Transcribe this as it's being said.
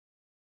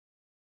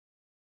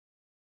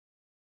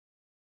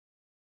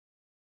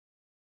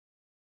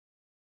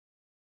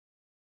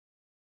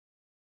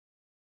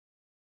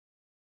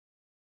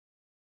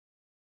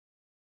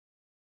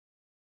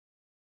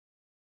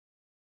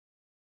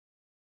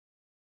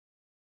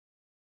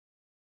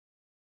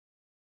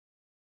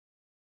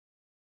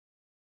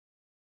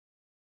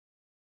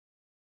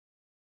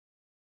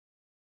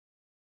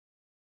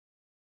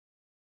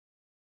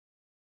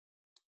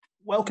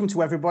welcome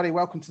to everybody.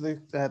 Welcome to the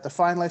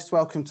finalists.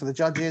 Welcome to the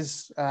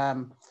judges.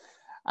 And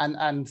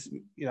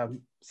you know,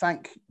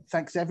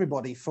 thanks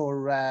everybody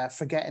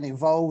for getting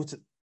involved.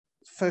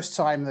 First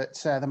time that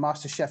the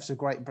Master Chefs of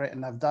Great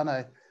Britain have done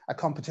a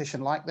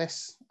competition like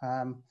this.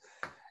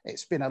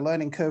 It's been a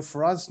learning curve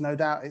for us, no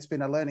doubt. It's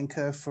been a learning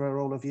curve for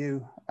all of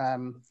you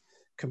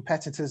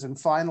competitors and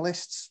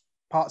finalists.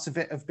 Parts of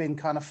it have been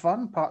kind of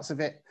fun. Parts of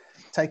it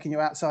taking you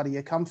outside of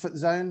your comfort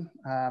zone.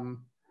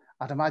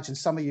 I'd imagine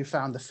some of you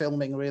found the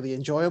filming really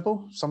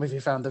enjoyable. Some of you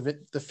found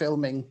the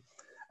filming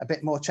a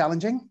bit more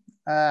challenging.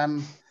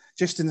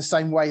 Just in the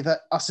same way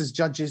that us as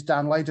judges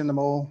downloading them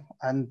all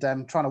and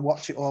trying to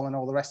watch it all and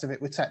all the rest of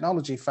it with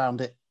technology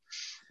found it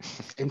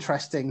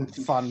interesting,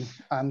 fun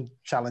and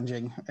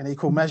challenging in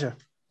equal measure.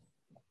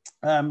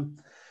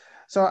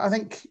 So I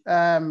think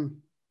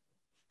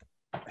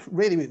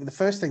really the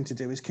first thing to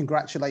do is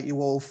congratulate you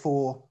all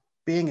for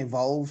being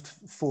involved,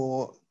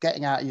 for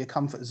getting out of your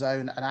comfort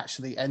zone and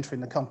actually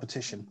entering the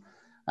competition.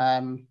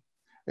 You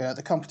know,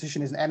 the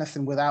competition isn't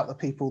anything without the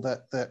people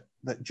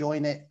that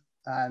join it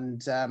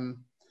and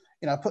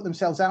you know, put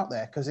themselves out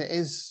there, because it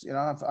is, you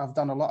know, I've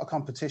done a lot of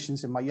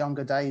competitions in my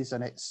younger days,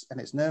 and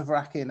it's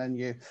nerve-wracking, and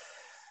you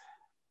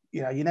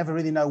know, you never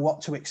really know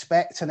what to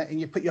expect, and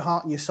you put your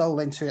heart and your soul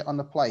into it on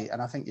the plate.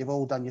 And I think you've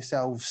all done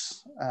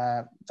yourselves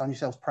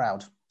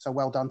proud. So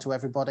well done to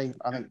everybody.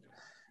 I think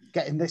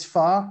getting this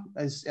far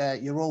is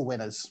you're all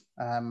winners.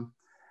 And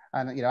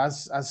you know,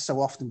 as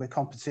so often with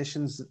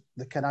competitions,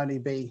 there can only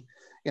be,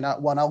 you know,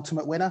 one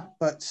ultimate winner,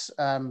 but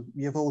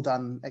you've all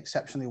done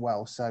exceptionally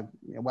well. So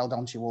you know, well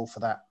done to you all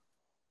for that.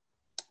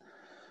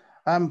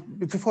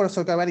 Before I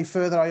sort of go any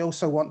further, I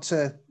also want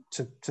to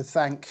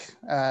thank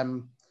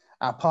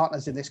our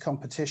partners in this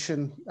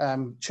competition,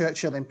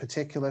 Churchill in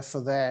particular,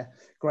 for their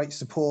great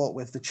support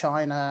with the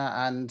China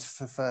and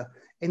for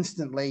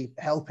instantly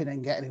helping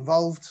and getting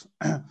involved,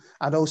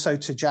 and also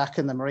to Jack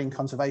and the Marine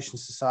Conservation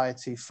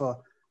Society for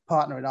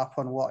partnering up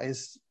on what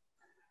is,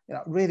 you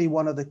know, really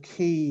one of the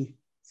key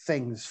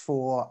things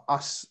for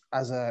us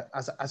as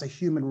a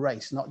human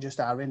race, not just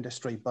our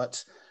industry,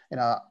 but you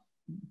know,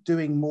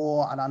 doing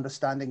more and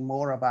understanding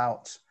more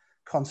about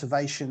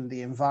conservation,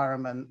 the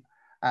environment,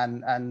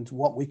 and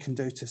what we can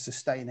do to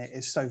sustain it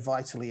is so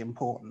vitally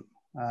important.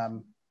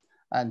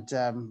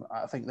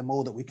 I think the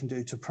more that we can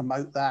do to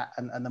promote that,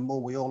 and the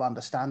more we all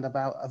understand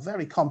about a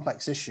very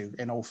complex issue,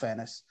 in all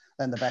fairness,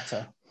 then the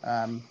better.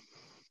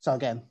 So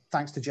again,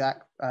 thanks to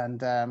Jack and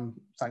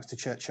thanks to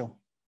Churchill.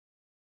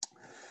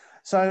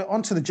 So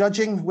on to the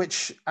judging,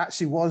 which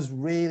actually was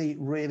really,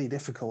 really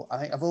difficult. I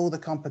think of all the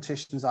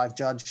competitions I've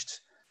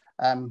judged,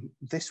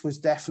 this was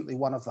definitely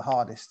one of the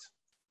hardest,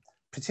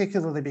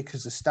 particularly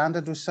because the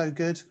standard was so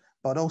good,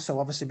 but also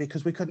obviously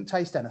because we couldn't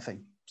taste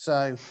anything.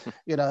 So,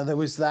 you know, there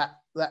was that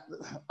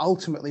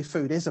ultimately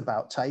food is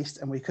about taste,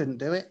 and we couldn't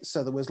do it.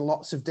 So there was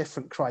lots of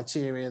different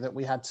criteria that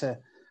we had to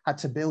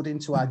build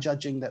into our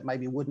judging that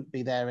maybe wouldn't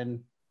be there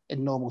in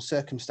normal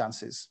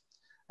circumstances.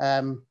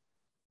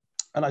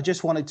 And I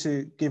just wanted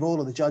to give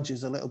all of the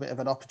judges a little bit of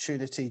an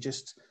opportunity,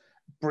 just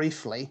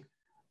briefly,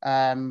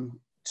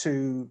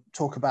 to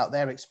talk about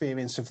their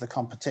experience of the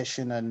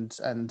competition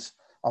and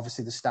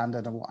obviously the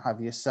standard and what have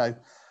you. So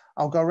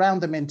I'll go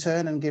around them in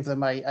turn and give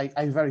them a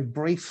very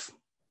brief,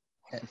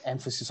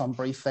 emphasis on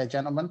brief there,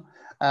 gentlemen,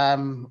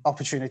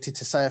 opportunity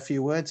to say a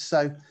few words.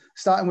 So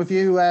starting with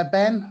you,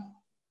 Ben,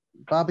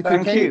 Barbecue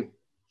King. Thank you.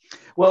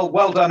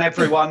 Well done,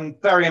 everyone.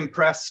 Very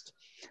impressed.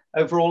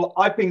 Overall,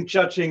 I've been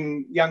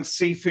judging Young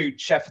Seafood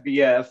Chef of the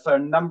Year for a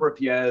number of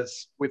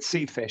years with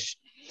Seafish.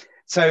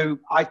 So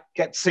I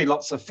get to see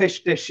lots of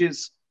fish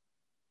dishes.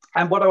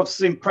 And what I was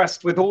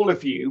impressed with all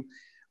of you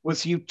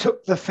was you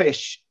took the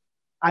fish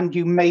and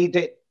you made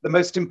it the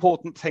most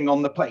important thing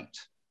on the plate.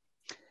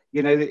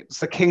 You know, it was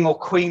the king or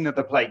queen of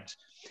the plate.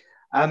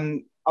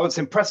 I was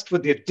impressed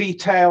with your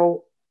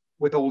detail,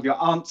 with all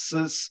your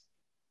answers.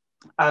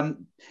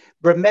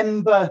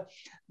 Remember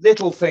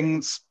little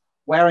things,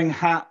 wearing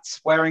hats,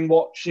 wearing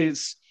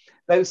watches.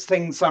 Those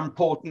things are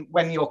important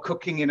when you're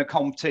cooking in a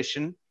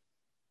competition.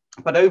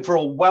 But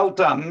overall, well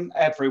done,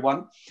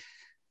 everyone.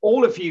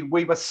 All of you,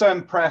 we were so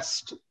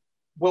impressed.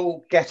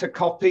 We'll get a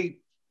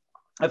copy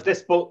of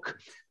this book,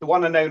 the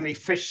one and only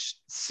Fish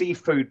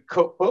Seafood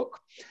Cookbook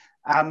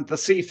and the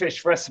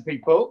Seafish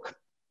Recipe Book.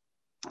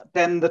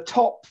 Then the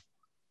top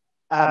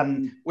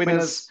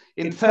winners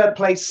in third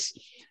place,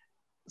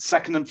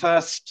 second and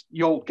first,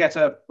 you'll get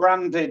a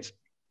branded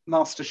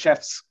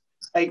MasterChef's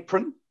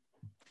apron,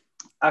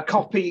 a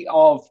copy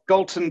of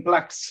Galton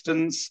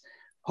Blackstone's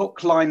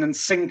Hook, Line and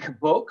Sinker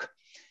book.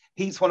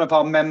 He's one of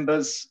our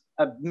members,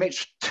 a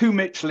two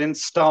Michelin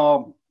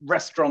star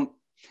restaurant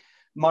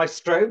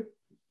maestro.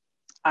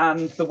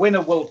 And the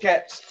winner will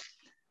get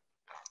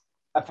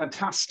a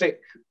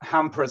fantastic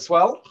hamper as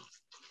well,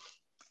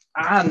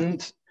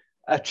 and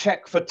a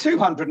cheque for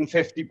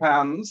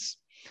 £250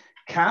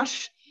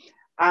 cash,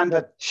 and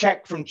a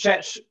cheque from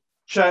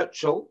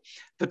Churchill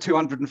for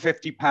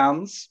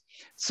 £250.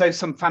 So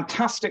some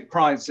fantastic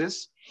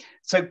prizes.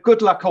 So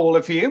good luck, all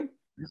of you,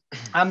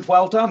 and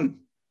well done.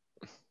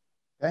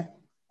 Okay,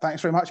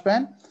 Thanks very much,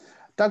 Ben.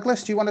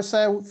 Douglas, do you want to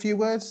say a few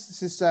words?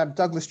 This is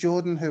Douglas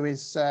Jordan, who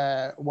is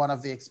a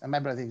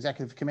member of the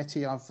executive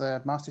committee of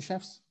the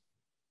MasterChefs.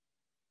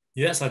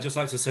 Yes, I'd just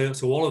like to say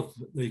to all of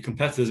the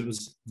competitors, it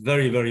was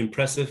very, very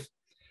impressive.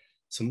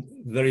 Some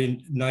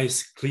very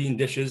nice, clean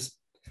dishes,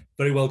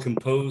 very well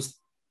composed,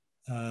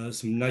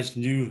 some nice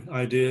new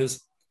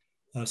ideas.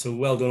 So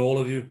well done, all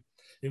of you.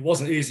 It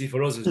wasn't easy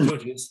for us as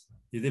judges.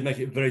 You did make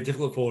it very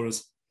difficult for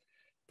us.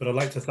 But I'd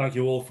like to thank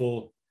you all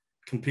for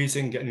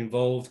competing, getting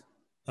involved,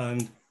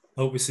 and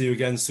I hope we see you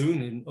again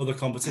soon in other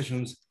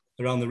competitions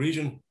around the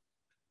region.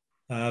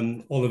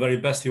 All the very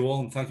best to you all,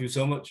 and thank you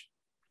so much.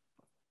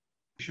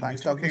 You should be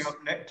talking up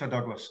nectar,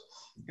 Douglas.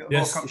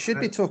 Yes, you should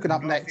be talking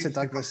up nectar,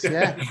 Douglas.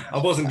 Yeah, I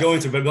wasn't going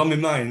to, but on my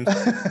mind.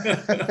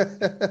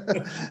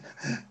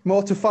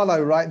 More to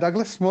follow, right,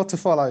 Douglas? More to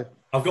follow.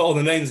 I've got all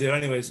the names here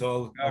anyway,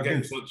 so I'll get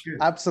in touch.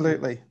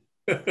 Absolutely.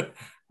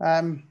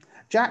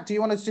 Jack, do you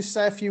want to just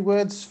say a few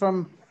words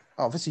from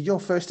obviously your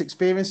first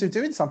experience of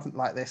doing something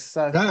like this?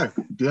 So.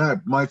 Yeah,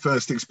 my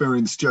first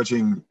experience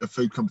judging a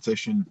food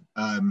competition.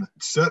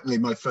 Certainly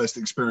my first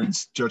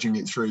experience judging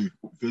it through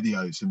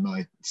videos, and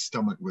my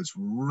stomach was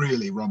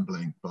really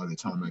rumbling by the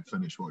time I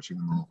finished watching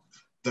them all.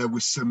 There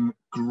was some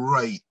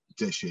great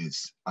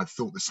dishes. I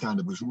thought the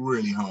standard was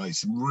really high,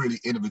 some really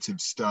innovative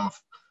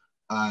stuff,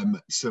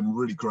 some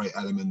really great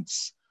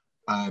elements.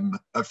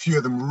 A few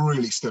of them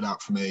really stood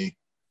out for me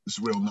as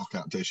real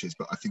knockout dishes,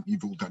 but I think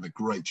you've all done a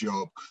great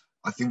job.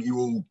 I think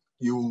you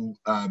all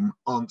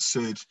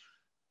answered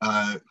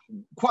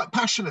quite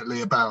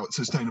passionately about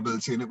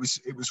sustainability, and it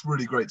was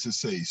really great to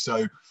see.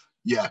 So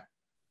yeah,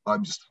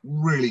 I'm just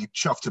really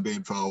chuffed to be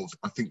involved.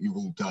 I think you've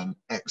all done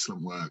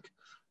excellent work.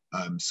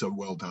 So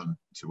well done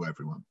to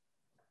everyone.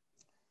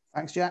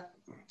 Thanks, Jack.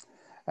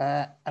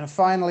 And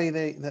finally,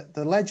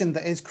 the legend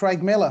that is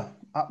Craig Miller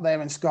up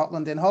there in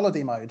Scotland in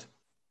holiday mode.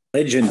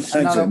 Legend.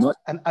 Thanks very much.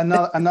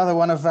 Another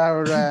one of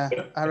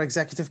our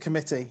executive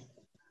committee.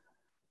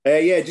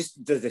 Yeah,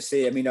 just as I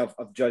say, I mean,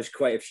 I've judged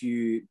quite a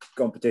few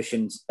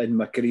competitions in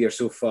my career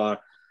so far,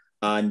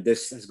 and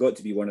this has got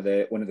to be one of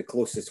the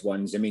closest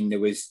ones. I mean, there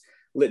was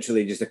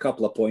literally just a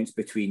couple of points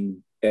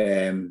between,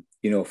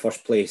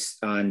 first place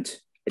and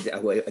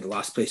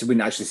last place. I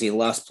wouldn't actually say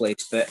last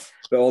place, but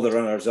all the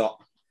runners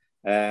up.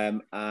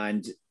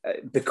 And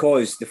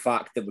because the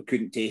fact that we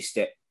couldn't taste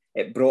it,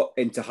 it brought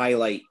into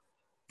highlight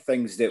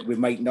things that we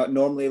might not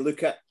normally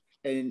look at.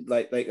 In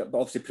like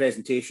obviously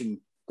presentation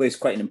plays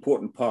quite an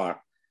important part,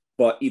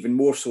 but even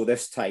more so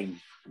this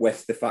time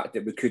with the fact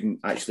that we couldn't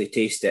actually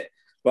taste it.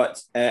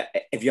 But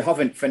if you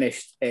haven't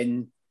finished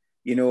in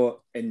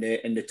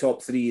the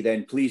top three,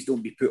 then please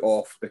don't be put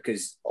off,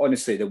 because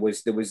honestly there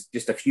was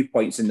just a few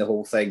points in the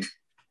whole thing,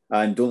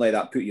 and don't let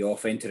that put you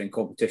off entering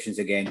competitions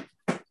again.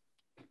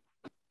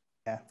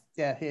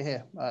 Yeah,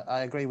 here.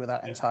 I agree with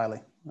that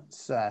entirely.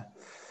 It's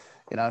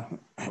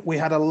we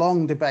had a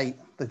long debate,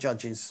 the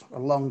judges,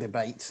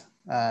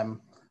 when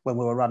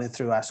we were running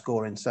through our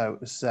scoring. So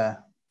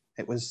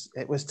it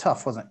was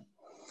tough, wasn't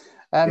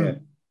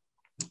it?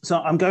 So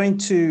I'm going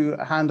to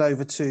hand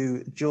over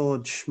to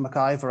George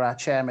McIver, our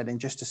chairman, in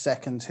just a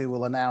second, who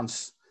will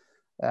announce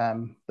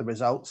the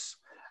results.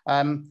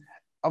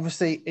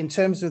 Obviously, in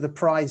terms of the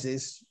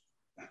prizes,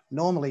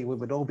 normally we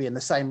would all be in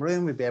the same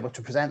room. We'd be able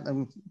to present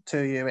them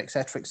to you,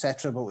 etc.,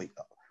 but we're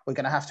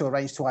going to have to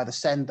arrange to either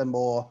send them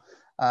or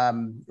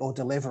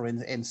deliver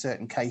in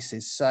certain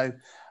cases. So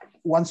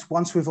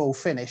once we've all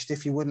finished,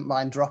 if you wouldn't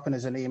mind dropping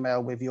us an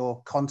email with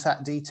your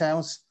contact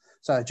details,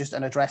 so just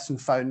an address and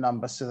phone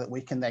number, so that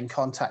we can then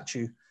contact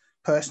you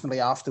personally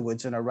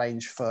afterwards and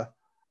arrange for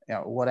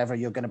whatever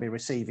you're going to be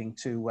receiving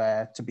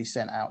to be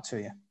sent out to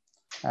you.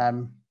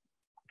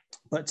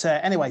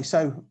 Anyway,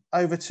 so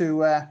over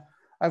to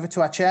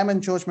our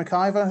chairman, George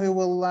McIver, who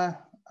will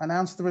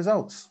announce the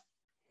results.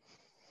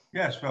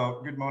 Yes,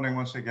 well, good morning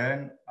once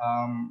again.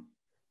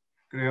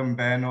 Graham,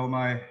 Ben, all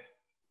my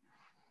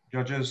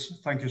judges,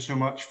 thank you so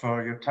much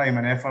for your time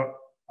and effort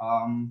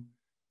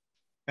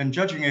in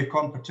judging a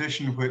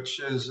competition which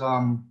is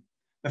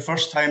the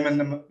first time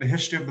in the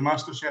history of the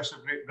MasterChefs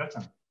of Great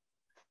Britain.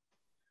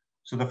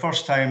 So the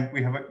first time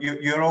we have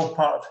you're all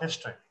part of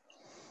history.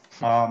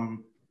 I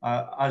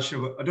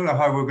don't know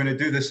how we're going to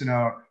do this in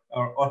our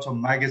autumn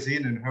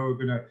magazine, and how we're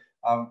going to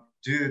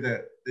do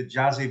the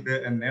jazzy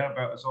bit in there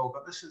about us all,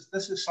 but this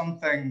is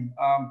something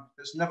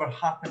that's never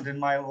happened in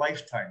my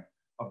lifetime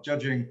of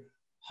judging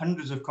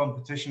hundreds of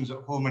competitions at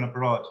home and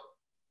abroad.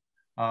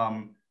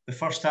 The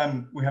first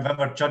time we have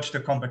ever judged a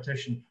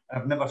competition,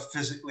 and I've never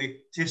physically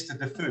tasted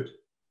the food.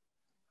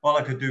 All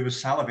I could do was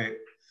salivate.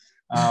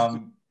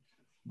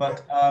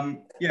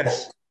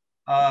 Yes,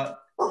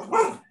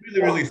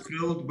 really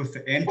thrilled with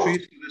the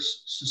entries to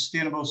this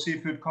sustainable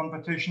seafood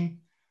competition.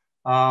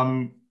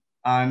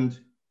 And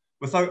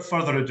without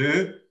further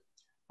ado,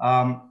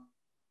 I'm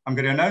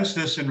going to announce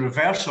this in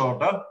reverse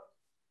order.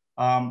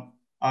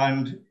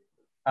 And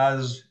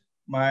as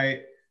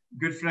my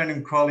good friend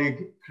and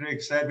colleague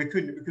Craig said, we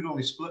could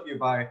only split you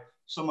by,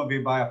 some of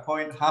you by a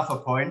point, half a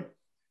point.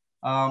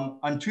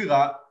 And to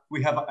that,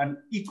 we have an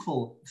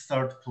equal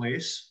third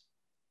place.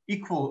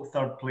 equal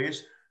third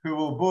place, who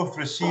will both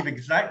receive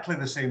exactly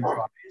the same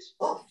prize.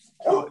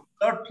 So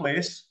third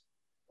place,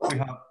 we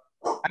have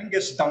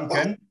Angus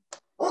Duncan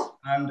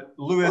and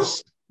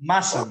Lewis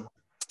Masson.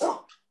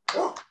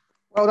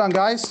 Well done,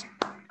 guys.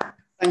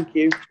 Thank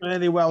you.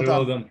 Really well done.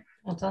 Well done.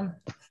 Well done.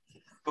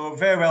 So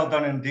very well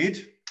done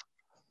indeed.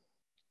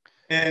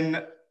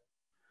 In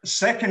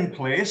second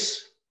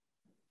place,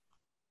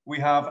 we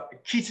have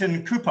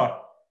Keaton Cooper.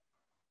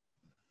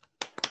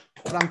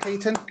 Well done,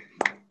 Keaton.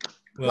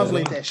 Well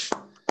Lovely done. dish.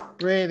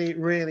 Really,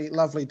 really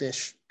lovely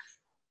dish.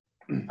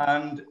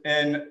 And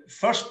in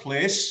first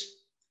place,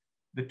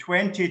 the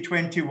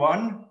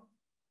 2021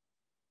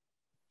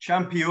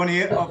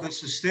 champione of the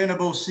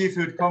Sustainable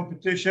Seafood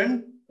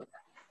Competition,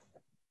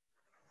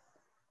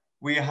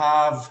 we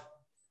have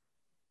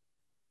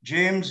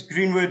James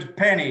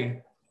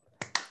Greenwood-Penny.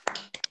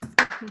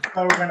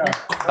 Our winner.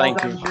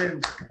 Thank Well you. done,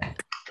 James.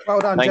 Well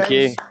done, Thank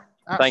James. you.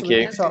 Thank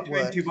Absolutely you. top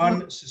work.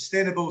 2021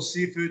 Sustainable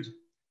Seafood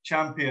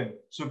Champion.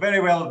 So very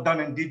well done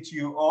indeed to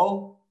you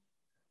all.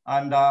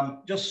 And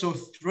just so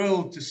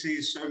thrilled to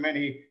see so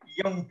many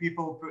young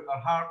people put their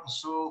heart and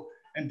soul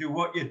into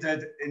what you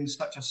did in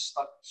such a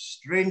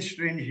strange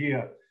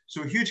year.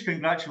 So huge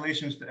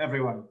congratulations to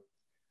everyone.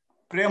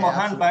 Graham, I'll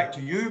hand back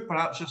to you,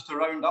 perhaps just to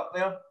round up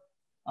there.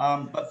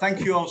 But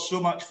thank you all so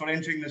much for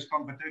entering this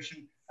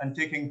competition and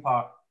taking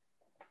part.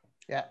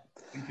 Yeah.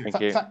 Thank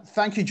you.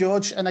 Thank you,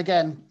 George. And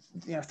again,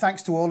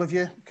 thanks to all of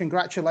you.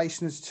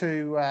 Congratulations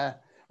to,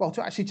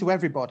 to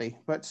everybody,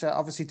 but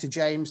obviously to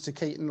James, to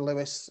Keaton,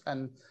 Lewis,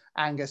 and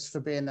Angus for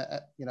being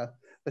at,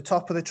 the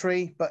top of the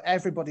tree. But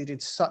everybody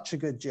did such a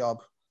good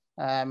job.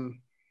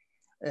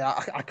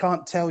 I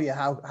can't tell you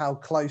how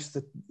close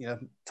the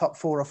top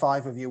 4 or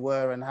 5 of you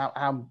were, and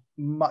how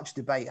much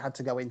debate had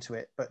to go into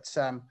it. But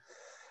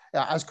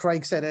as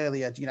Craig said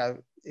earlier,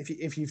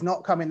 if you've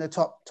not come in the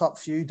top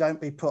few,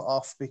 don't be put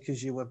off,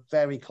 because you were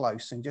very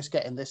close, and just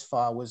getting this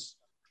far was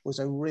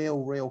a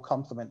real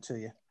compliment to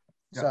you.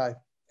 Yeah. So,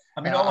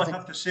 I mean, all I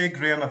have to say,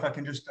 Graham, if I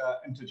can just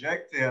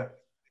interject there,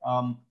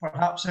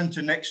 perhaps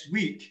into next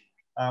week,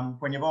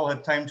 when you've all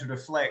had time to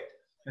reflect,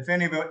 if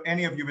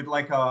any of you would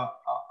like a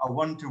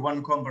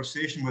one-to-one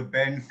conversation with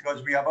Ben,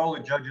 because we have all the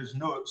judges'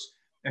 notes,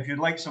 if you'd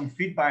like some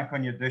feedback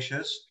on your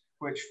dishes,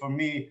 which for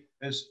me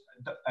is,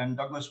 and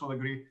Douglas will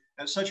agree,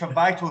 it's such a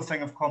vital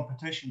thing of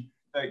competition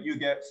that you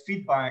get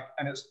feedback,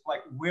 and it's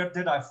like, where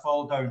did I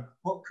fall down?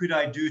 What could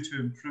I do to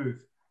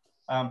improve?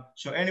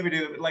 So anybody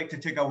that would like to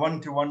take a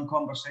one-to-one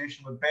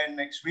conversation with Ben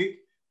next week,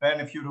 Ben,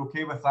 if you're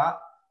okay with that,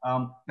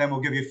 then we'll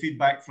give you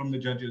feedback from the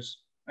judges.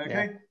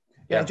 Okay?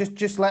 Yeah.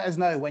 Just let us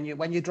know when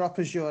you drop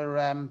us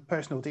your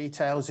personal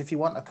details. If you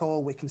want a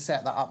call, we can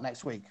set that up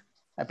next week.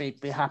 I'd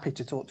be happy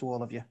to talk to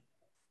all of you,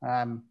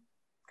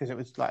 because it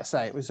was, like I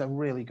say, it was a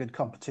really good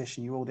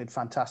competition. You all did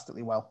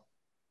fantastically well.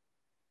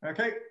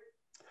 Okay.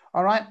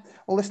 All right.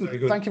 Well, listen,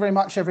 thank you very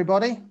much,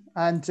 everybody.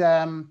 And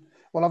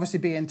we'll obviously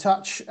be in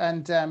touch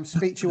and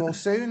speak to you all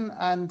soon.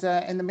 And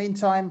in the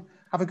meantime,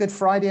 have a good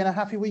Friday and a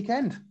happy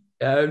weekend.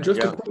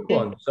 Just a quick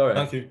one. Sorry.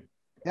 Thank you.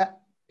 Yeah.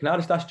 Can I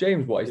just ask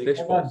James what his dish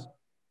was?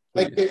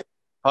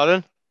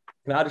 Pardon?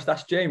 Can I just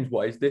ask James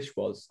what his dish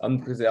was?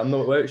 Because I'm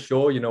not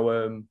sure,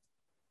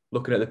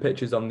 looking at the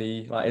pictures on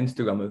the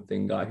Instagram and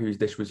thing, whose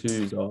dish was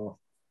whose, or...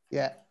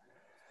 Yeah.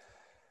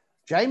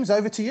 James,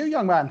 over to you,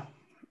 young man.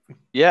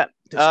 Yeah.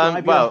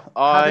 Describe your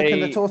haddock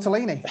and the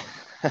tortellini.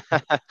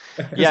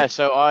 Yeah,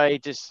 so I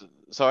just...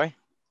 Sorry?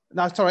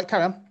 No, it's all right.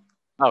 Carry on.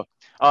 Oh,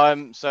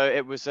 so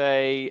it was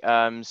a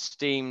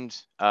steamed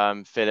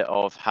fillet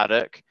of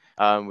haddock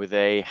with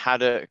a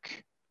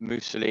haddock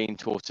mousseline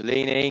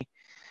tortellini,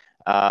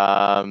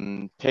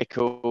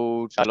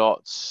 pickled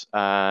shallots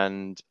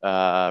and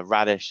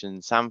radish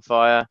and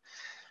samphire,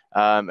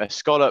 a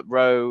scallop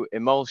roe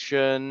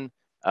emulsion,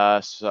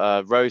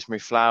 rosemary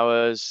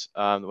flowers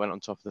that went on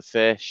top of the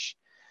fish.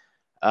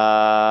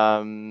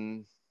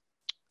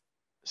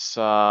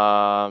 So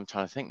I'm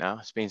trying to think now.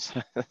 It's been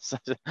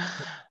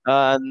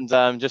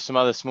and just some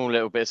other small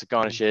little bits of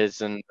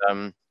garnishes, and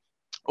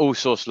all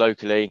sourced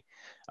locally.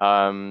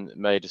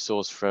 Made a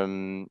sauce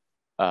from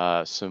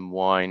some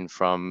wine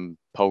from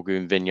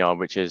Polgoon Vineyard,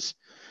 which is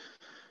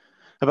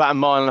about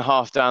 1.5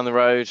 miles down the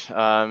road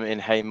in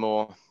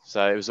Haymoor.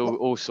 So it was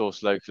all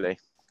sourced locally.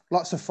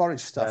 Lots of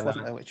forage stuff,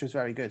 wasn't there, which was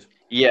very good.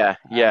 Yeah.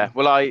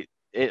 Well,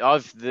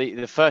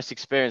 the first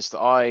experience that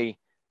I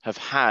have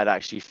had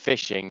actually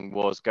fishing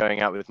was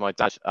going out with my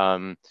dad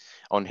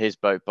on his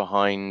boat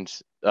behind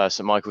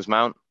St Michael's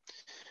Mount.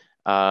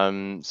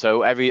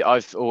 So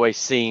I've always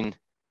seen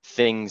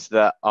things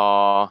that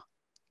are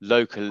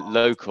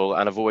local,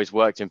 and I've always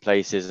worked in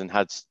places and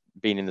had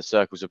been in the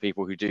circles of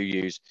people who do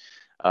use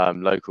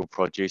local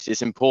produce.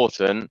 It's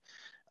important,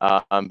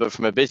 but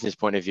from a business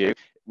point of view,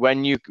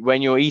 when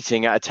you're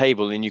eating at a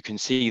table and you can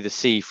see the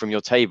sea from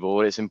your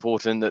table, it's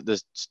important that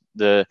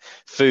the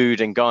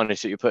food and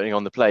garnish that you're putting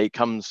on the plate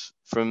comes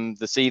from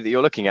the sea that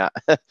you're looking at.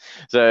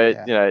 So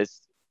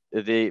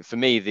it's for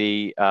me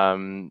the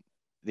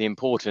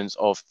importance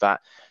of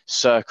that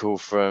circle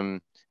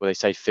from well, they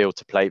say field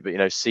to plate, but you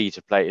know, sea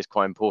to plate is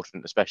quite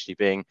important, especially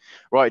being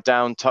right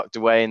down tucked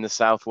away in the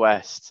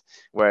southwest,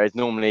 where it's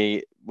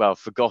normally, well,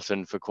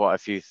 forgotten for quite a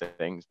few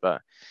things,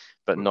 but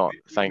not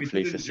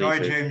thankfully for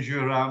seafood. James,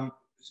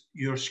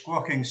 your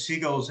squawking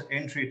seagulls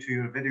entry to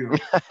your video.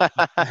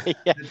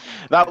 Yeah,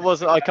 that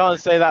wasn't, I can't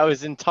say that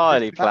was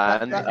entirely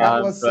planned.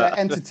 That was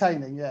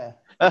entertaining, yeah.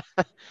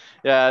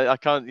 Yeah, I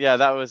can't. Yeah,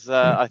 that was.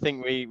 I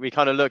think we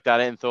kind of looked at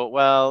it and thought,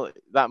 well,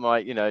 that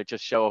might, you know,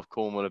 just show off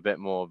Cornwall a bit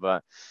more.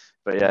 But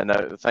yeah,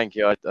 no, thank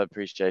you. I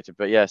appreciate it.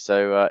 But yeah,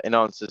 so in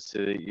answers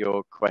to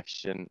your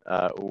question,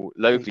 all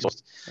locally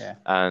sourced, yeah,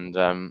 and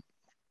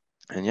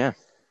yeah.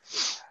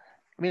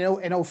 I mean,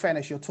 in all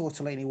fairness, your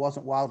tortellini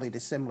wasn't wildly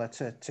dissimilar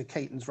to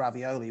Keaton's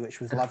ravioli, which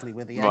was lovely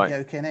with the egg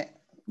yolk in it.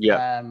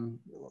 Yeah.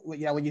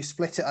 Yeah, when you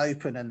split it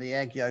open and the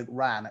egg yolk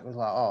ran, it was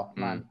like, oh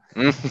man.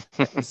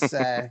 It was,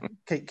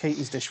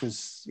 Keaton's dish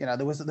was, you know,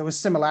 there was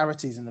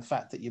similarities in the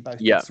fact that you both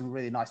did some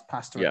really nice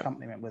pasta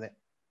accompaniment with it.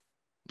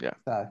 Yeah.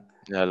 So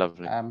yeah,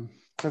 lovely.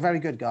 So very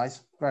good,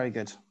 guys. Very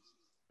good.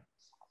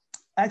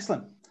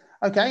 Excellent.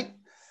 Okay.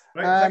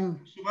 Right. Thank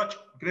you so much,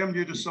 Graham.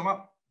 You just sum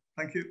up.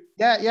 Thank you.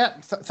 Yeah.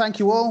 Thank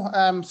you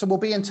all. So we'll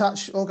be in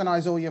touch,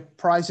 organise all your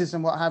prizes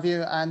and what have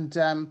you,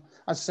 and.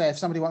 As I say, if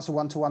somebody wants a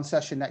one-to-one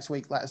session next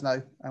week, let us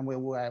know, and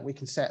we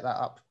can set that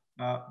up.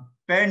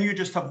 Ben, you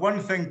just have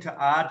one thing to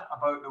add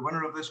about the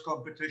winner of this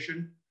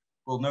competition.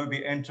 Will now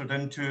be entered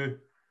into.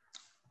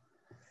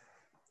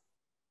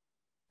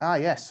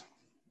 Yes.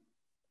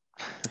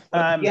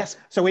 Yes.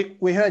 So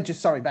we heard.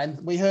 Sorry, Ben.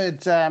 We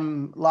heard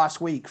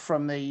last week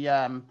from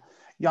the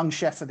Young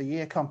Chef of the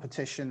Year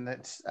competition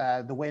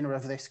that the winner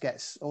of this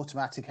gets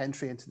automatic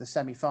entry into the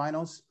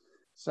semi-finals.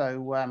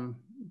 So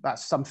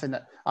that's something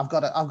that I've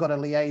got to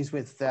liaise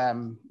with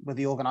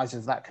the organisers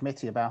of that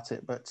committee about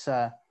it. But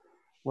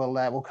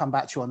we'll come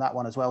back to you on that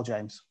one as well,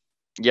 James.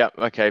 Yeah.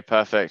 Okay.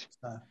 Perfect.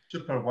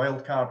 Super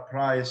wildcard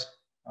prize.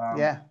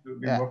 That we've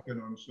been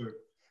working on. So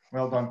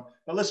well done.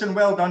 But listen,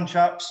 well done,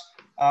 chaps.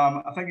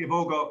 I think you've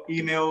all got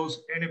emails.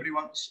 Anybody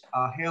wants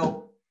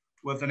help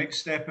with the next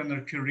step in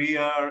their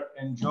career,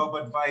 in job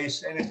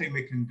advice, anything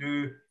we can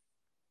do,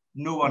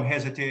 no one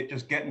hesitate.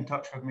 Just get in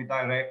touch with me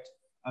direct.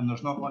 And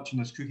there's not much in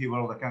this cookie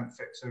world I can't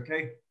fix,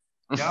 okay?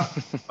 Yeah?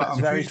 But I'm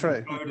very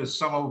true. Proud as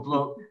some old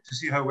bloke to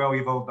see how well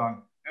you've all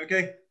done.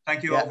 Okay?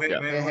 Thank you all very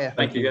much.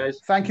 Thank you, guys.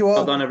 Thank you all.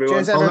 Well done, everyone.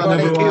 Cheers,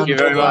 everybody. Thank you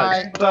very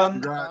much. Bye.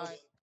 Bye.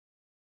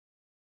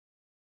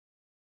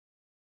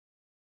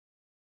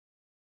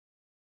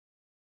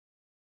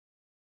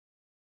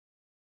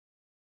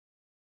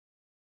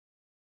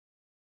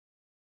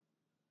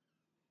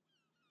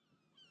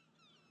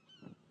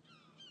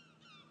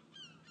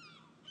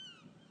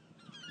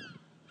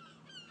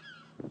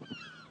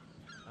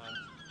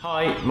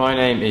 Hi, my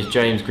name is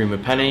James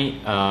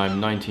Greenwood-Penny.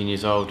 I'm 19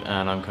 years old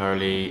and I'm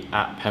currently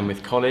at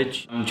Penwith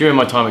College. During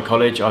my time at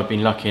college, I've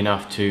been lucky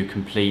enough to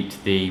complete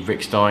the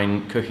Rick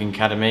Stein Cooking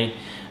Academy,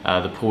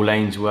 the Paul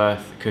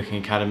Ainsworth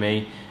Cooking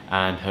Academy,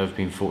 and have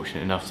been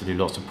fortunate enough to do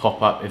lots of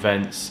pop-up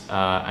events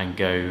and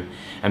go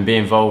and be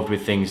involved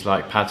with things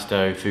like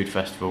Padstow Food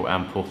Festival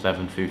and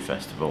Porthleven Food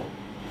Festival.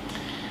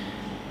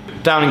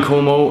 Down in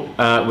Cornwall,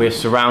 we're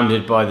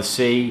surrounded by the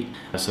sea,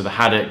 so the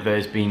haddock that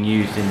has been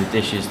used in the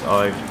dishes that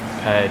I've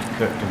prepared,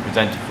 cooked and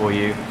presented for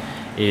you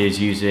is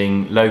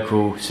using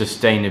local,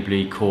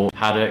 sustainably caught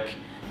haddock.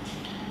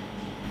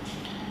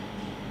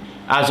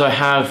 As I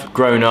have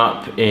grown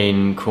up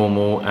in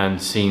Cornwall and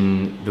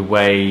seen the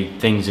way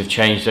things have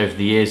changed over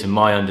the years and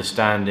my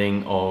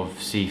understanding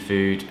of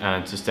seafood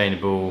and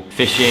sustainable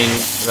fishing,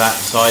 that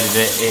side of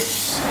it,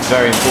 it's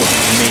very important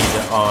to me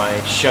that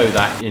I show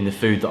that in the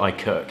food that I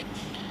cook.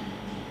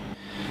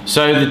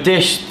 So the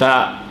dish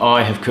that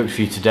I have cooked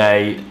for you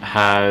today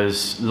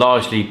has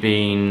largely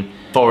been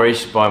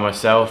foraged by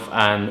myself,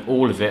 and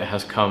all of it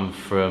has come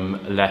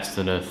from less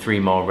than a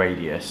 3-mile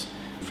radius.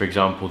 For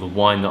example, the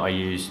wine that I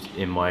used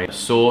in my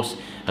sauce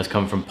has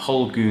come from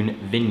Polgoon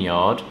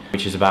Vineyard,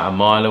 which is about a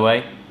mile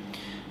away.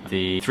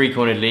 The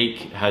 3-cornered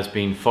leek has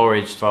been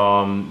foraged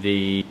from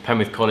the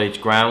Penwith College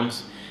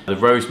grounds. The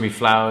rosemary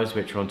flowers,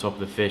 which are on top of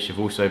the fish, have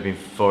also been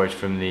foraged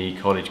from the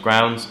college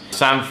grounds.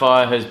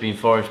 Samphire has been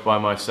foraged by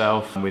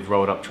myself with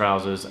rolled up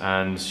trousers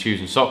and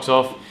shoes and socks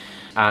off.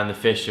 And the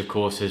fish, of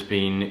course, has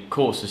been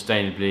caught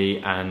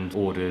sustainably and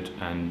ordered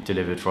and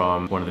delivered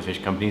from one of the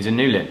fish companies in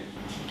Newlyn.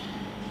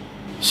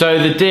 So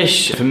the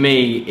dish for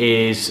me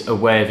is a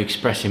way of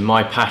expressing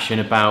my passion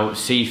about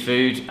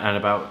seafood and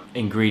about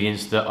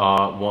ingredients that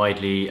are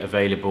widely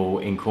available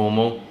in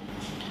Cornwall.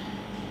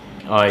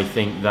 I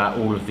think that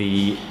all of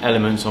the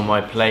elements on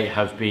my plate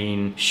have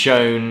been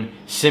shown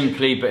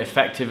simply but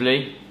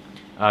effectively.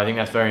 I think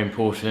that's very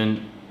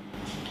important.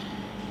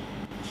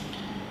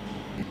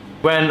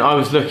 When I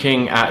was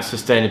looking at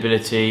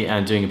sustainability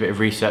and doing a bit of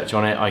research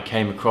on it, I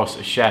came across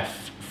a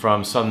chef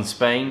from southern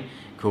Spain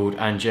called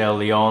Angel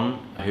Leon,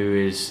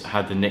 who has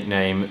had the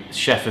nickname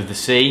Chef of the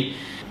Sea.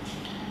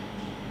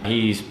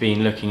 He's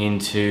been looking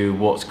into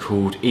what's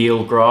called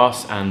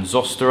eelgrass and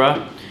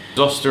zostera,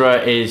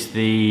 Zostera is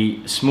the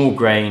small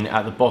grain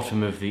at the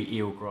bottom of the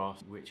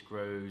eelgrass, which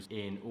grows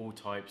in all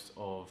types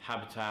of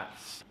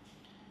habitats.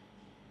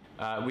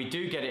 We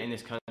do get it in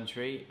this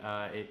country.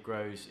 It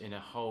grows in a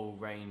whole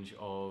range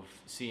of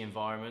sea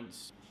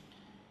environments.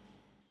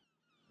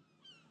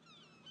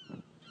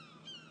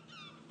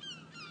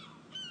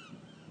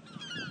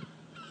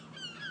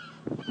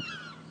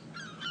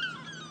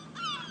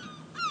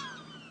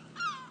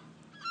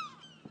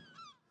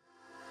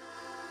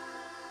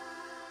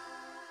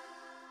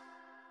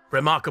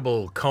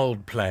 Remarkable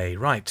Coldplay.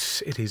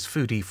 Right, it is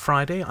Foodie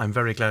Friday. I'm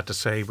very glad to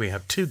say we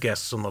have two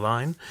guests on the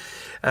line.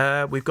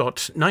 We've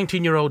got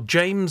 19-year-old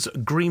James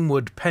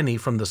Greenwood-Penny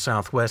from the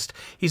southwest.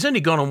 He's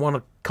only gone and won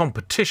a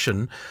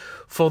competition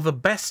for the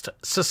best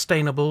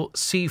sustainable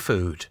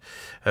seafood.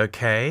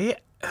 Okay,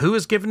 who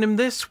has given him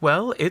this?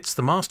 Well, it's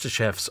the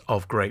MasterChefs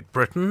of Great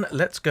Britain.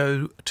 Let's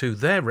go to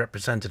their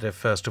representative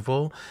first of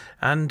all,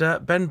 and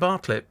Ben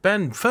Bartlett.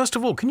 Ben, first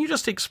of all, can you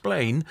just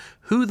explain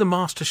who the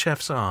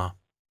MasterChefs are?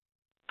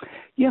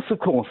 Yes, of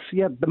course.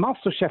 Yeah, the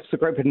MasterChefs of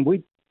Great Britain,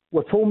 we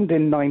were formed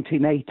in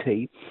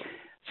 1980,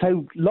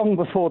 so long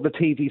before the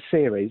TV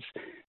series,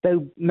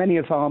 though many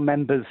of our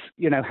members,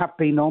 have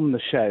been on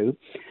the show,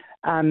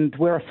 and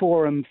we're a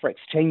forum for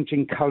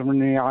exchanging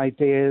culinary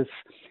ideas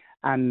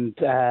and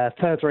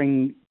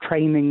furthering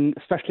training,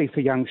 especially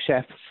for young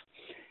chefs.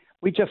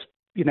 We just,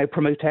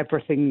 promote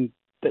everything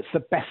that's the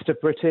best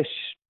of British.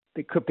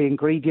 It could be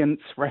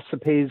ingredients,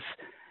 recipes,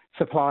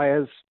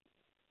 suppliers,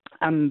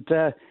 and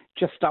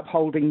just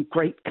upholding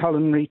great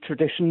culinary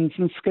traditions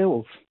and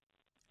skills.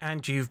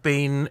 And you've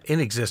been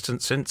in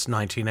existence since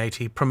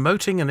 1980,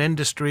 promoting an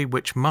industry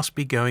which must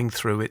be going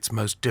through its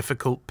most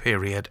difficult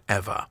period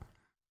ever.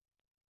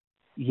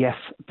 Yes,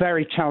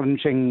 very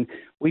challenging.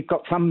 We've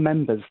got some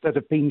members that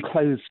have been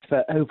closed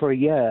for over a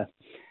year,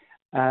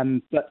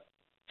 but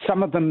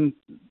some of them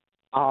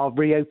are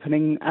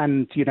reopening,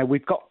 and,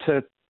 we've got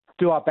to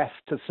do our best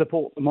to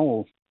support them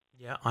all.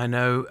 Yeah, I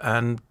know,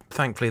 and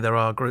thankfully there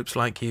are groups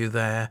like you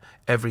there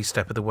every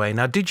step of the way.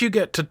 Now, did you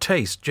get to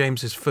taste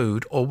James's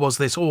food, or was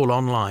this all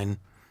online?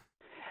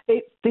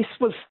 This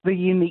was the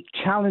unique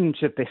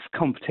challenge of this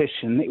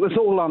competition. It was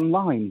all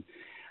online.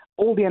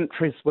 All the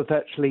entries were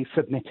virtually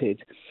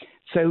submitted,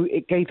 so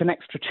it gave an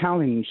extra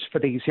challenge for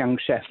these young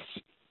chefs.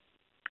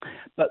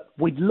 But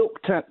we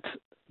looked at,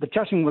 the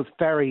judging was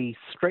very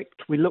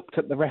strict. We looked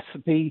at the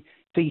recipe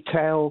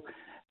detail,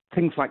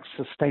 things like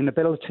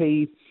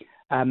sustainability,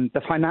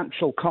 the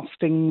financial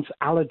costings,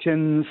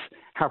 allergens,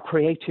 how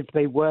creative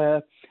they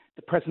were,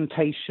 the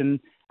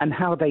presentation, and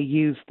how they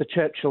used the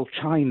Churchill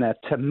china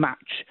to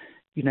match,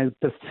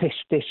 the fish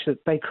dish that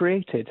they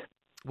created.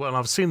 Well,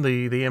 I've seen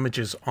the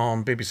images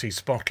on BBC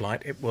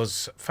Spotlight. It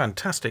was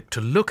fantastic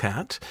to look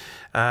at.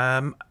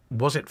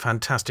 Was it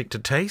fantastic to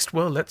taste?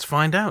 Well, let's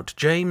find out.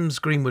 James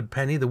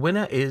Greenwood-Penny, the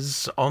winner,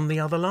 is on the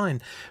other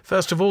line.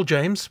 First of all,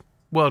 James,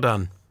 well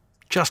done.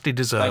 Justly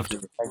deserved.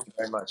 Thank you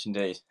very much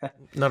indeed.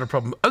 Not a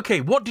problem. Okay,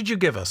 what did you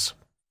give us?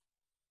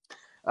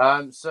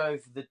 So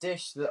the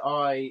dish that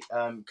I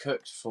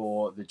cooked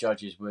for the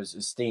judges was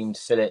a steamed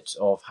fillet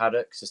of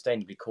haddock,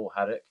 sustainably caught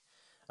haddock,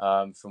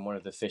 from one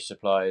of the fish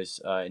suppliers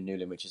in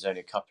Newlyn, which is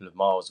only a couple of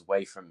miles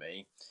away from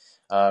me.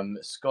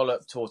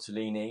 Scallop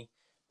Tortellini,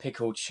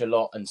 pickled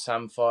shallot and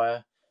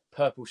samphire,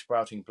 purple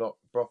sprouting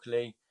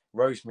broccoli,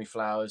 rosemary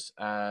flowers,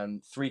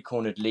 and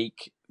three-cornered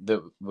leek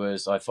that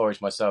was I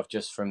foraged myself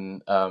just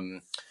from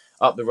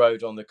up the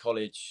road on the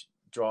college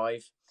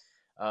drive.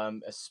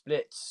 A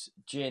split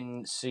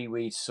gin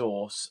seaweed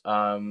sauce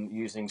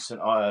using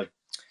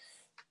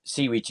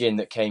seaweed gin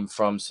that came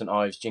from St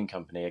Ives Gin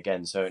Company,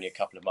 again, so only a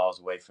couple of miles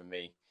away from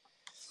me.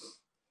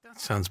 That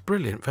sounds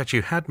brilliant. In fact,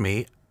 you had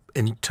me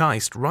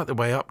enticed right the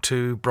way up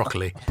to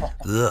broccoli.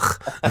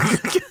 Ugh.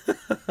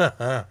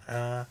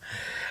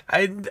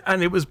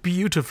 And it was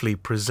beautifully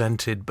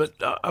presented. But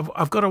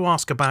I've got to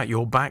ask about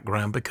your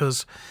background,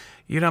 because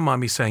you don't mind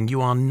me saying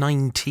you are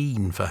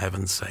 19, for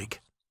heaven's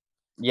sake.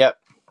 Yep.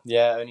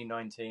 Yeah, only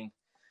 19.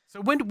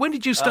 So when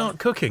did you start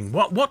cooking?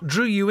 What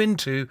drew you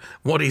into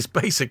what is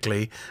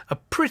basically a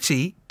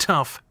pretty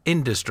tough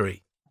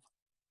industry?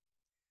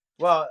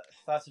 Well,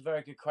 that's a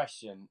very good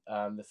question.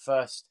 The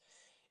first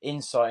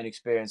insight and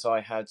experience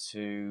I had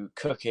to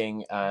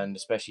cooking, and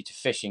especially to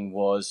fishing,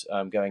 was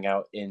going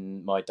out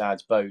in my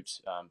dad's boat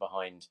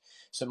behind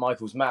St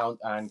Michael's Mount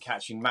and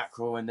catching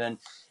mackerel and then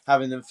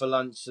having them for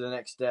lunch the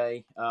next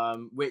day,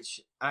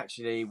 which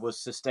actually was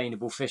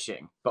sustainable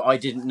fishing. But I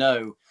didn't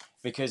know,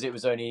 because it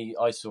was only,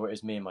 I saw it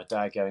as me and my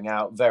dad going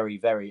out very,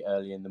 very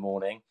early in the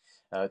morning,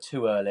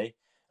 too early.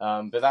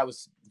 But that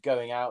was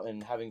going out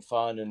and having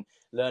fun and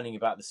learning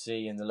about the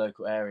sea and the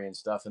local area and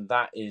stuff. And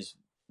that is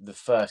the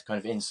first kind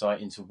of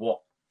insight into what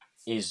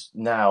is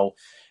now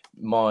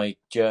my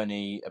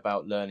journey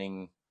about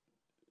learning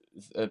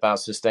about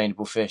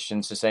sustainable fish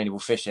and sustainable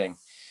fishing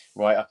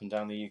right up and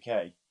down the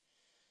UK.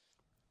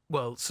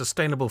 Well,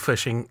 sustainable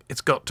fishing,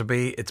 it's got to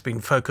be. It's been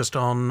focused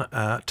on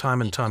time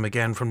and time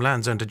again, from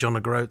Land's End to John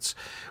O'Groats.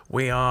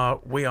 We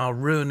are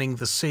ruining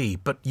the sea,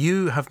 but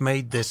you have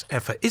made this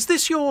effort. Is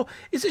this your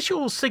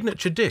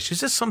signature dish?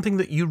 Is this something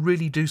that you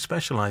really do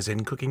specialise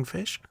in, cooking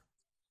fish?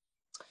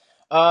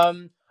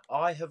 I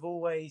have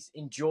always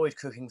enjoyed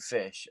cooking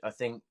fish. I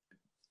think,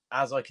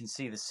 as I can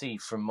see the sea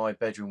from my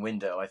bedroom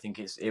window, I think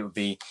it would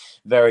be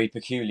very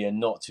peculiar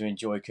not to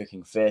enjoy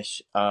cooking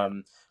fish.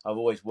 I've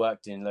always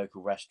worked in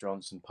local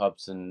restaurants and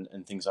pubs and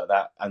things like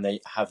that, and they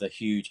have a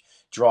huge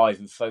drive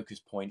and focus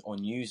point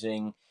on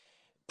using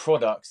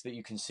products that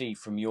you can see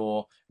from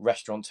your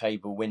restaurant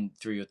table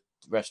through your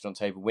restaurant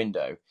table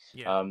window.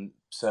 Yeah.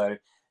 So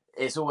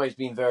it's always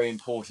been very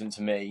important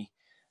to me,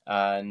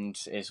 and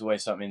it's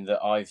always something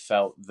that I've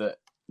felt that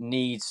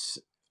needs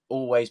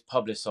always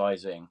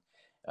publicising.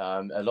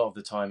 A lot of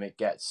the time it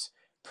gets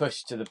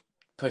pushed to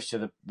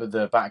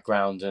the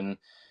background, and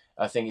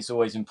I think it's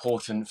always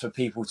important for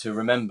people to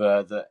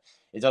remember that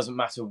it doesn't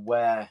matter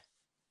where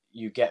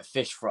you get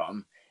fish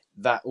from,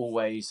 that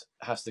always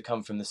has to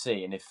come from the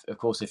sea. And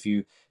if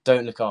you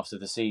don't look after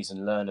the seas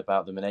and learn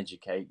about them and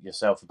educate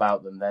yourself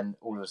about them, then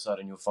all of a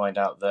sudden you'll find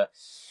out that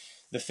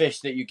the fish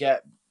that you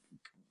get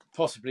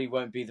possibly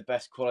won't be the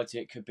best quality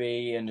it could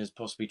be, and has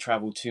possibly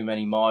travelled too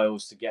many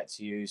miles to get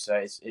to you. So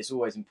it's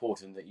always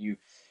important that you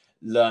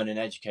learn and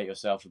educate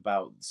yourself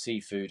about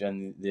seafood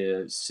and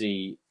the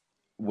sea,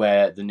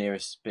 where the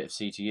nearest bit of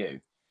sea to you.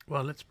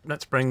 Well,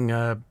 let's bring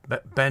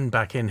Ben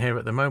back in here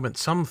at the moment.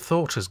 Some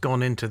thought has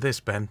gone into this,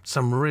 Ben.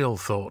 Some real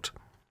thought.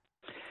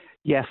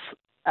 Yes,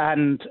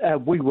 and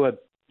we were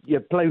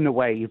blown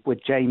away with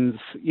James.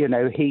 You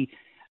know, he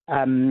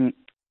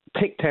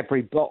ticked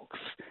every box.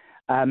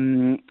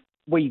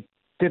 We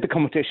did the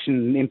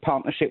competition in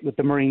partnership with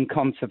the Marine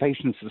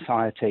Conservation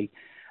Society,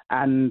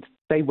 and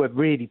they were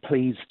really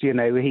pleased. You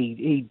know,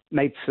 he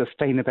made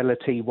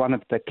sustainability one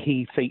of the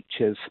key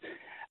features.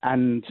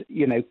 And,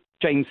 you know,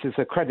 James is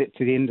a credit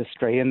to the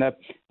industry and a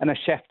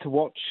chef to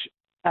watch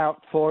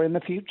out for in the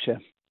future.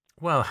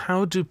 Well,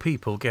 how do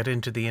people get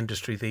into the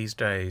industry these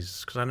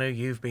days? Because I know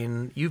you've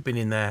been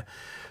in there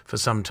for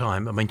some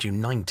time. I mean, you're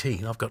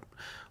 19. I've got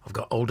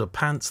older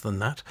pants than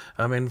that.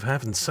 I mean, for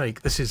heaven's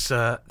sake, this is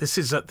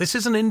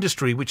an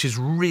industry which is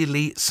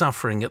really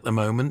suffering at the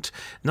moment.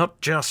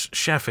 Not just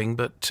chefing,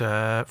 but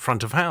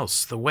front of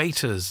house, the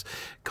waiters,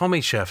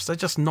 commie chefs. They're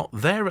just not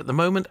there at the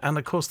moment, and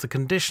of course the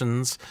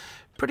conditions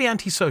pretty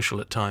antisocial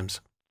at times.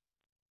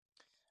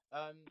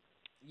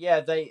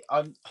 Yeah,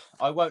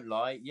 I won't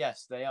lie.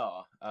 Yes, they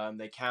are.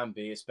 They can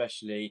be,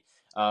 especially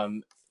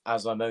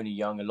as I'm only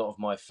young. A lot of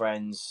my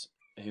friends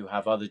who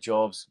have other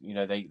jobs, you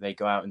know, they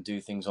go out and do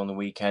things on the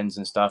weekends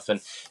and stuff, and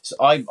so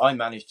I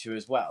manage to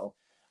as well.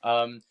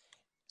 Oh,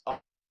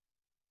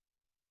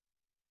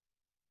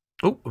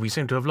 we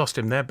seem to have lost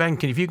him there. Ben,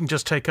 if you can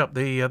just take up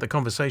the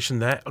conversation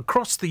there.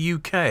 Across the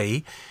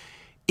UK,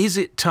 is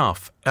it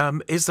tough?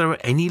 Is there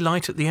any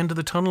light at the end of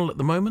the tunnel at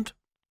the moment?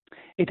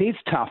 It is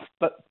tough,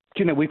 but,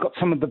 you know, we've got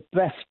some of the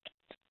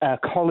best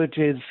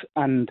colleges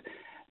and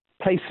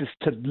places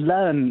to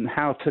learn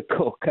how to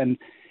cook. And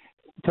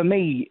for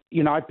me,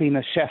 you know, I've been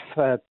a chef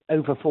for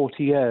over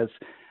 40 years,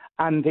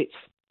 and it's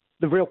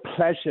the real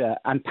pleasure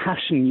and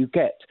passion you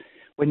get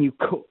when you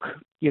cook,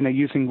 you know,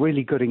 using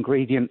really good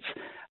ingredients,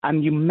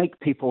 and you make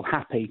people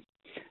happy.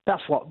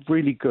 That's what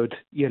really good,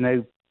 you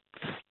know,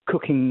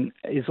 cooking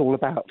is all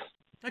about.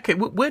 Okay,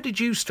 where did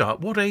you start?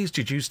 What age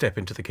did you step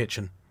into the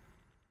kitchen?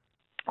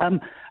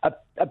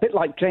 A bit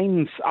like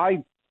James,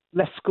 I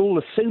left school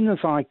as soon as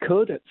I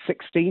could. At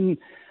 16,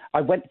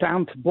 I went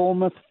down to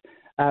Bournemouth.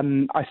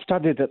 I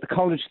studied at the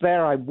college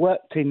there. I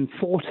worked in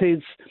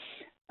Forties.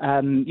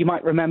 You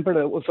might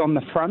remember it was on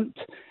the front.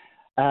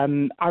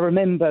 I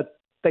remember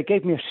they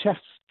gave me a chef's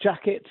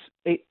jacket.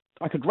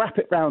 I could wrap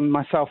it round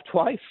myself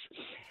twice.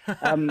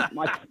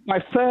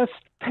 My first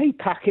pay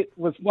packet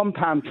was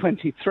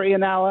 £1.23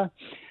 an hour.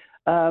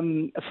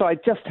 So I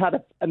just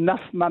had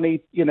enough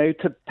money, you know,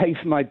 to pay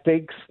for my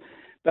digs,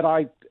 but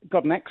I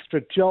got an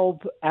extra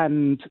job,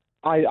 and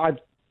I've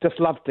just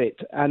loved it.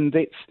 And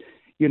it's,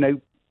 you know,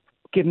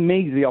 given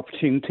me the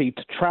opportunity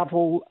to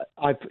travel.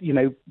 I've, you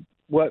know,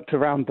 worked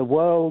around the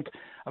world.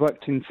 I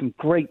worked in some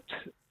great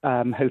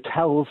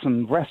hotels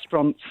and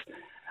restaurants,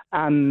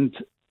 and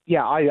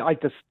yeah, I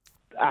just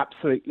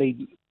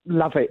absolutely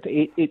love it.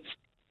 It's,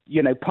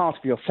 you know, part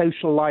of your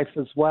social life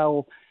as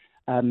well.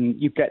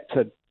 You get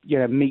to, you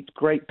know, meet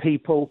great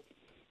people.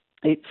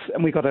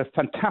 And we've got a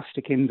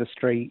fantastic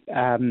industry.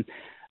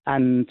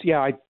 And yeah,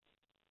 I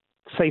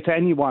say to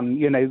anyone,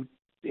 you know,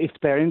 if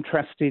they're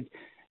interested,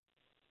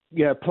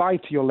 you know, apply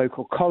to your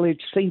local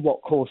college, see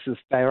what courses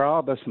there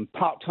are. There's some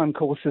part-time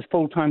courses,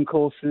 full-time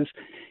courses.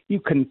 You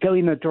can go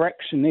in a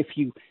direction if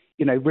you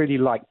know, really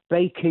like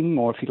baking,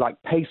 or if you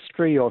like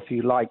pastry, or if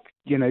you like,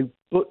 you know,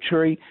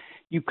 butchery,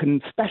 you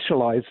can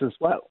specialize as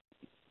well.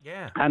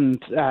 Yeah.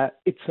 And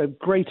it's a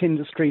great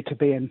industry to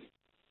be in.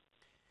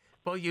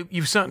 Well,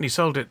 you've certainly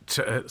sold it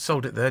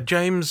there.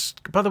 James,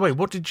 by the way,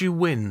 what did you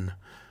win?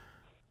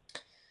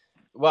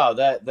 Well,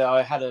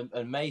 I had an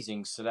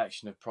amazing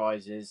selection of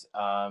prizes.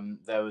 I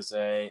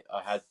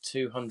had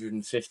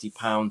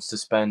 £250 to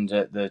spend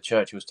at the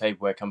Churchill's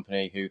Tableware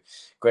Company, who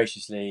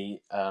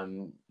graciously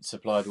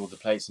supplied all the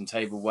plates and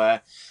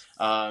tableware.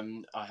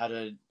 I had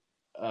an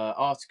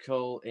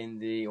article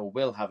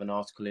will have an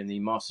article in the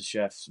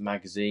MasterChef's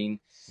magazine,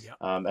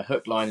 a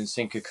hook, line and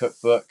sinker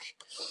cookbook,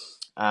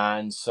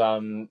 and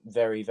some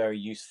very, very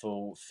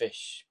useful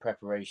fish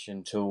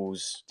preparation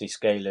tools,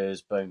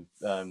 descalers, bone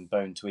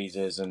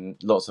tweezers, and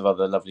lots of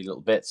other lovely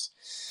little bits.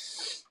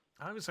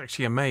 I was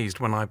actually amazed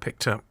when I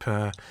picked up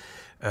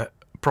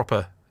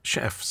proper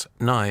chef's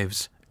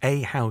knives,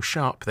 how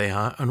sharp they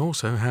are, and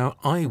also how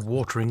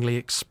eye-wateringly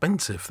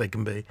expensive they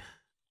can be.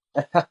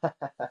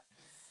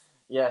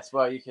 Yes,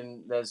 well,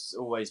 there's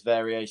always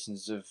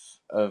variations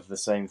of the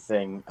same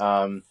thing.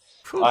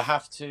 I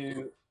have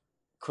to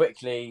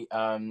quickly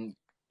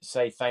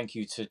say thank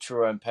you to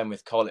Truro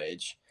Penwith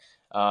College.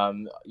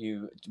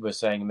 You were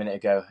saying a minute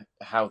ago,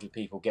 how do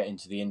people get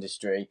into the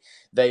industry?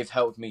 They've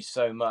helped me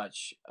so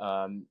much,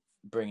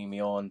 bringing me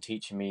on,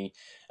 teaching me.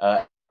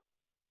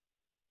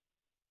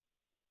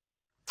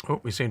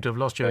 We seem to have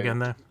lost you again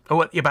there.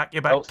 Oh, you're back.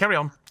 You're back. Oh, carry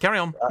on.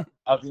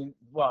 I've been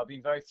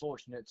very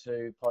fortunate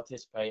to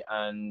participate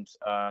and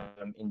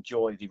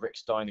enjoy the Rick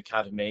Stein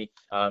Academy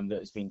that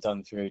has been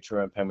done through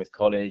Truro Penwith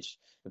College,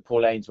 the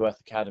Paul Ainsworth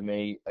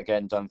Academy,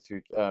 again done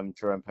through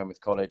Truro Penwith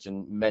College,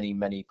 and many,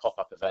 many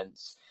pop-up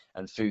events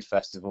and food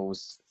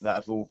festivals that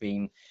have all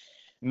been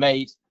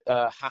made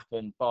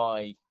happen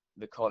by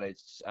the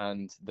college.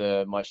 And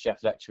my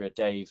chef lecturer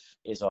Dave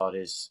Izzard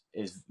is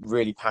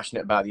really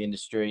passionate about the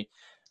industry.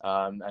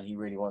 And he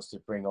really wants to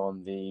bring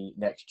on the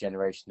next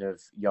generation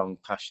of young,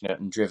 passionate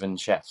and driven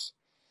chefs.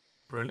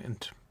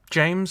 Brilliant.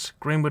 James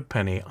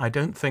Greenwood-Penny, I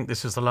don't think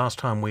this is the last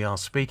time we are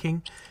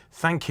speaking.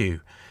 Thank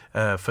you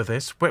for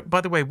this.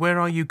 By the way, where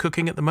are you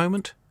cooking at the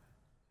moment?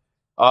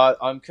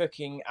 I'm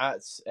cooking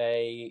at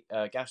a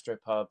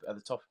gastropub at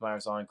the top of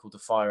Marizine called the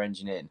Fire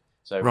Engine Inn.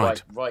 So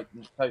right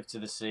close to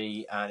the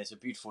sea, and it's a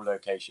beautiful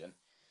location.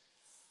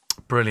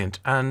 Brilliant.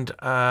 And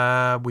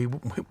we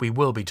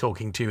will be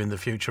talking to you in the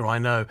future, I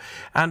know.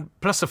 And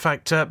plus the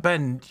fact,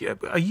 Ben,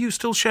 are you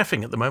still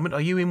chefing at the moment?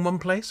 Are you in one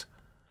place?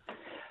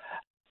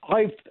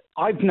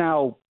 I've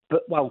now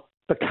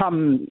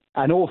become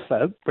an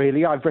author,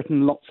 really. I've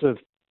written lots of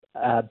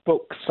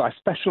books. I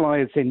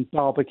specialise in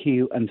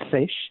barbecue and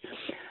fish.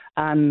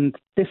 And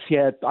this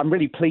year, I'm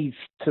really pleased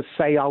to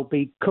say I'll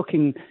be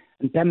cooking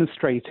and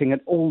demonstrating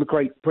at all the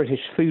great British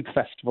food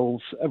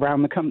festivals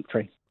around the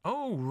country.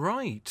 Oh,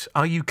 right.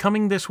 Are you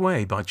coming this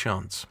way by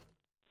chance?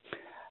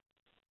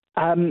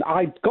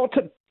 I've got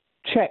to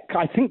check.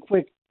 I think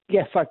we're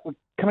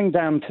coming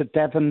down to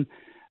Devon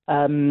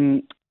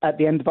at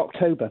the end of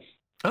October.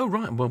 Oh,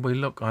 right. Well,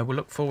 I will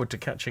look forward to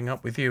catching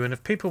up with you. And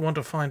if people want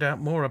to find out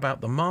more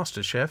about the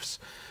Master Chefs,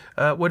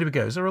 where do we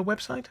go? Is there a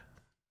website?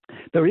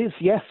 There is,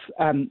 yes.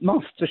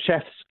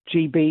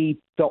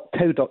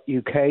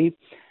 masterchefsgb.co.uk.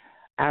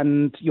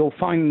 And you'll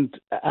find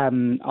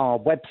our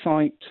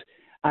website.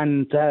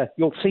 And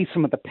you'll see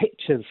some of the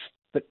pictures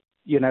that,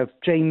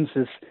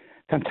 James's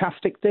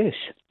fantastic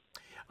dish.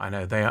 I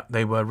know,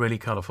 they were really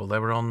colourful. They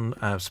were on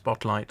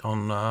Spotlight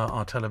on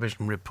our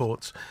television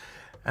reports,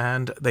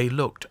 and they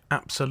looked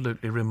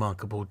absolutely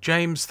remarkable.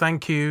 James,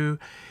 thank you.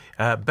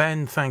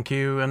 Ben, thank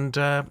you. And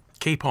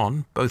keep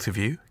on, both of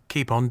you,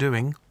 keep on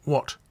doing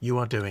what you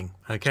are doing,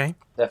 OK?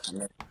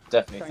 Definitely.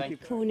 Thank you.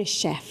 Cornish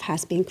chef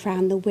has been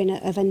crowned the winner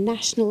of a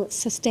National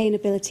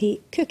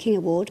Sustainability Cooking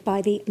Award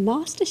by the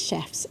Master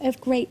Chefs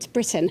of Great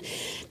Britain.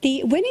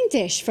 The winning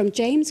dish from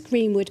James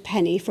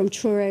Greenwood-Penny from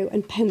Truro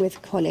and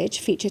Penwith College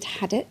featured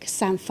haddock,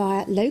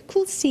 samphire,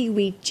 local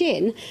seaweed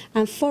gin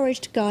and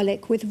foraged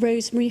garlic with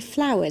rosemary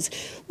flowers.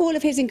 All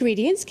of his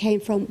ingredients came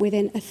from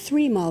within a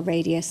 3-mile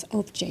radius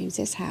of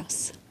James's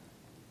house.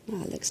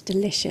 Oh, it looks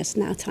delicious.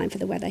 Now time for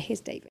the weather. Here's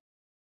David.